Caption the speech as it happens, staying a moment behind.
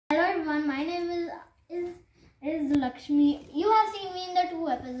everyone, my name is Lakshmi. You have seen me in the 2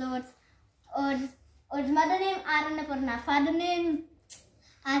 episodes. Or mother name Aranapurna, father name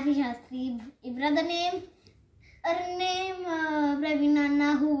Afi Shastri, brother name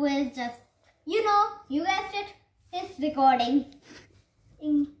Pravinana, who is just, you guessed it, his recording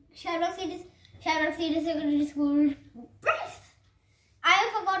in Sherlock City Secondary School. I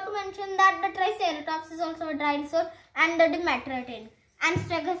forgot to mention that the Triceratops is also a dinosaur, and the Dimetrodon and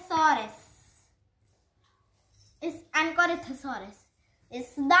Stegosaurus and Corythosaurus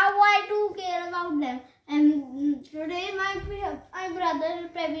is now I do care about them. And today my brother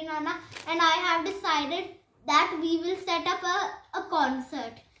Pravinana and I have decided that we will set up a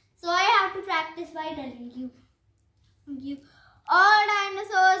concert. So I have to practice by telling you all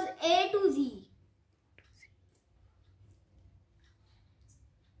dinosaurs A to Z.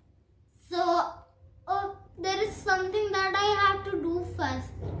 So there is something that I have to do first.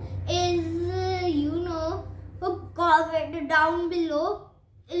 Is comment down below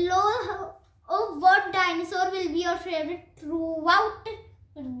what dinosaur will be your favorite throughout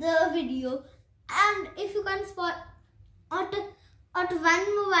the video, and if you can spot at one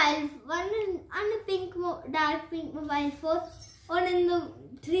dark pink mobile phone, or in the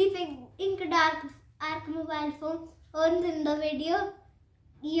 3 pink dark mobile phone, or in the video,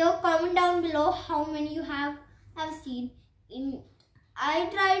 you comment down below how many you have seen. I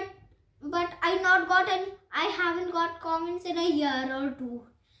tried, but I haven't got comments in a year or 2.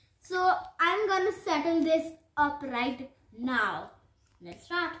 So I'm gonna settle this up right now. Let's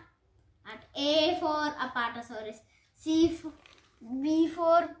start. At A for Apatosaurus, B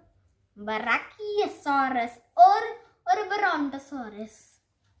for Brachiosaurus or Brontosaurus,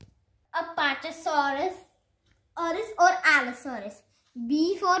 Apatosaurus or Allosaurus,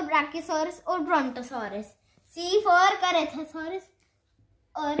 B for Brachiosaurus or Brontosaurus, C for Corythosaurus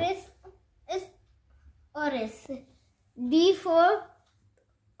Oris, D for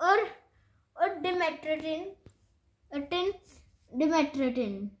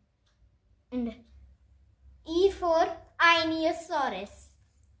Dimetrodon, and E for Ionosaurus.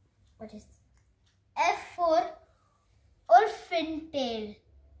 What is F for Fintail?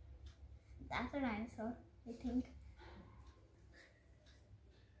 That's a dinosaur, I think.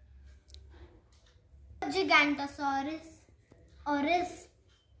 Gigantosaurus, Oris.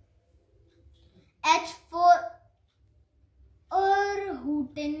 H for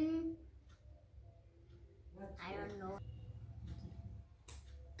Hooten. I don't know.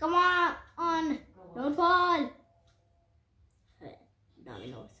 Come on, don't fall.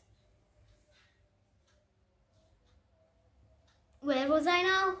 Dominoes. Where was I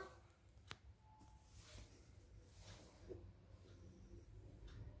now?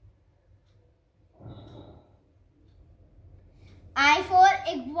 I for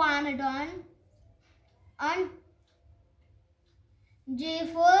Iguanodon, and J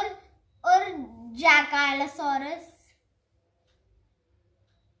for Jachylosaurus,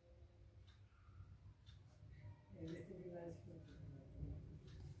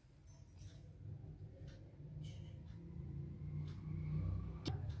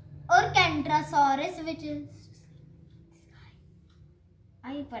 or Kentrosaurus, which is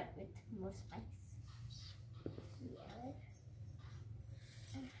I but with more spikes.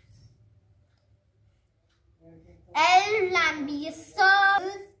 L.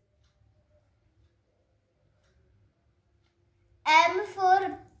 Lambeosaurus, M for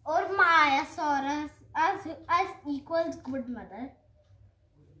Maiasaurus, as equals good mother.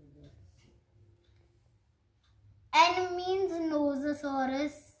 N means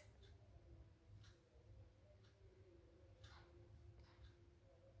Nososaurus.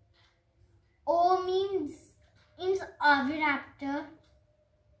 O means Oviraptor.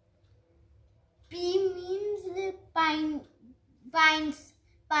 P means pine.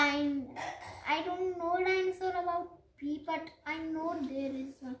 I don't know dinosaur about P, but I know there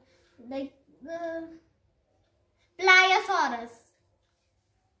is one, like the Pliosaurus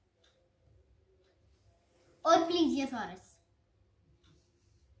or Plesiosaurus.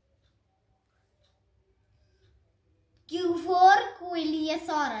 Q for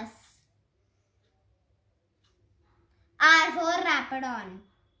Quiliosaurus. R for Raptodon.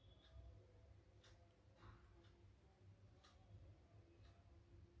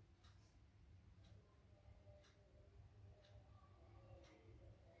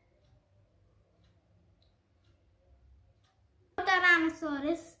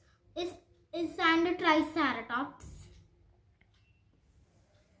 Tyrannosaurus is and a Triceratops.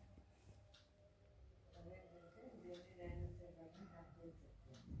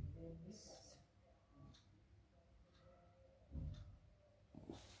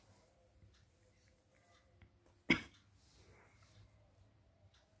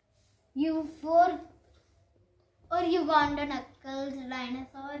 U4 or Uganda Knuckles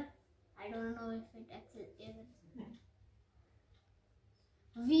Dinosaur. I don't know if it exists.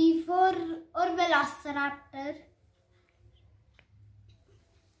 V4 or Velociraptor.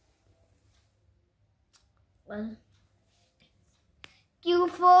 Well,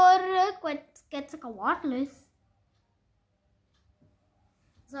 Q4 Quetzalcoatlus.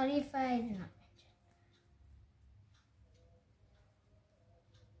 Sorry if I did not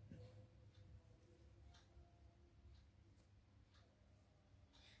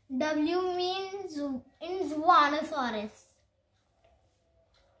mention. W means in Zoanosaurus.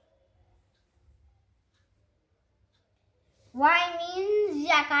 Y means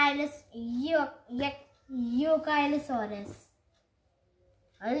Yachilosaurus.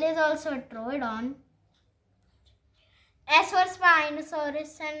 L is also a Troodon. S for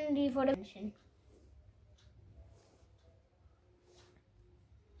Spinosaurus and D for dimension.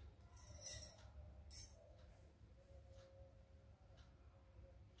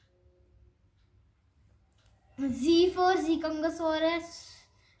 Z for Zecungosaurus,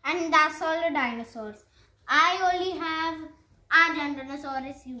 and that's all the dinosaurs. I only have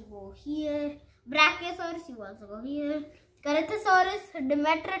Argentinosaurus, you go here. Brachiosaurus, you also go here. Corythosaurus,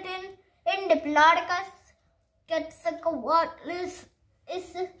 Dimetrodon, and Diplodocus. Quetzalcoatlus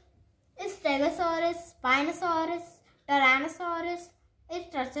is Stegosaurus, Spinosaurus, Tyrannosaurus, is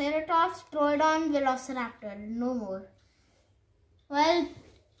Triceratops, Troodon, Velociraptor. No more. Well,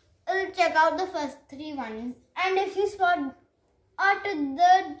 we'll check out the first three ones. And if you spot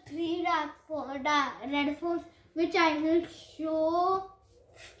the three red forms, which I will show.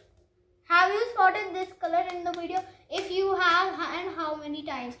 Have you spotted this color in the video? If you have, and how many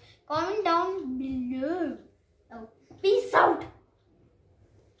times? Comment down below. Oh, peace out.